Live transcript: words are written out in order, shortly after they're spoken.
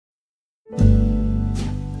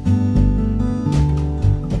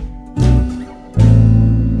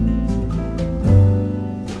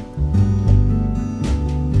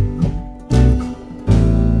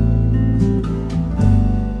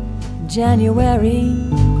January,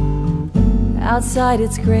 outside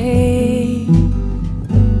it's gray.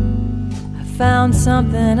 I found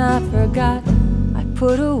something I forgot I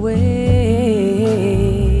put away.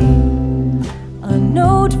 A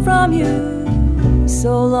note from you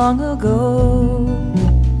so long ago.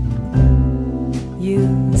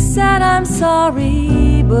 You said I'm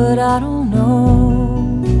sorry, but I don't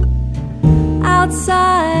know.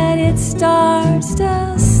 Outside it starts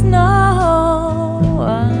to snow.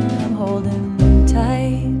 I'm holding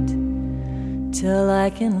tight till I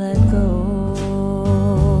can let go.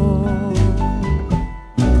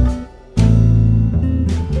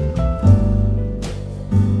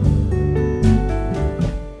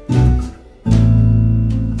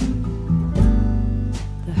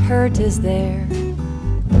 The hurt is there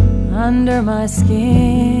under my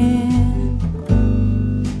skin,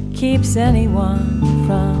 keeps anyone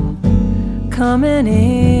from coming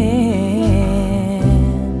in.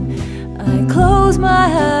 I close my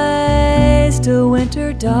eyes to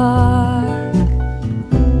winter dark.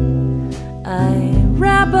 I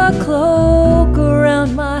wrap a cloak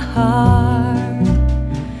around my heart.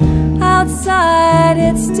 Outside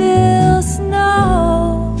it still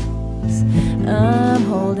snows. I'm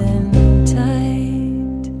holding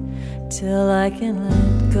tight till I can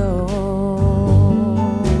let go.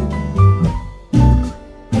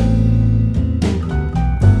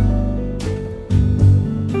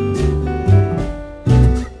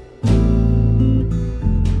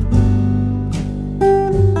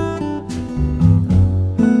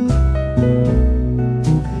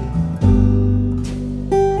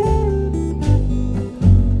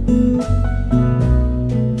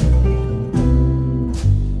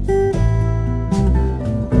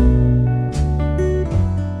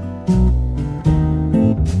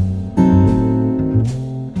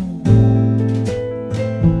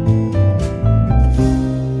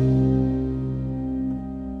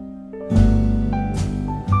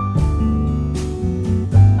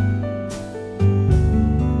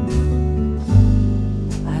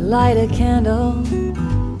 Light a candle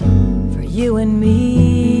for you and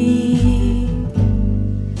me,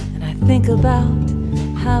 and I think about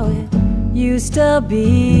how it used to be.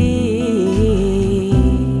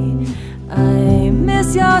 I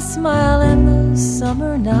miss your smile in the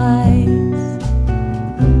summer nights.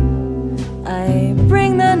 I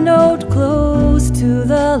bring the note close to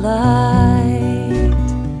the light.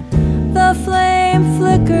 The flame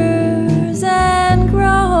flickers and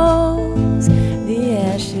grows. The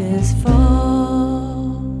ashes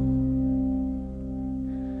fall.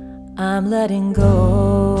 I'm letting go.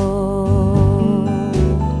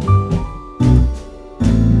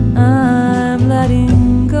 I'm letting go.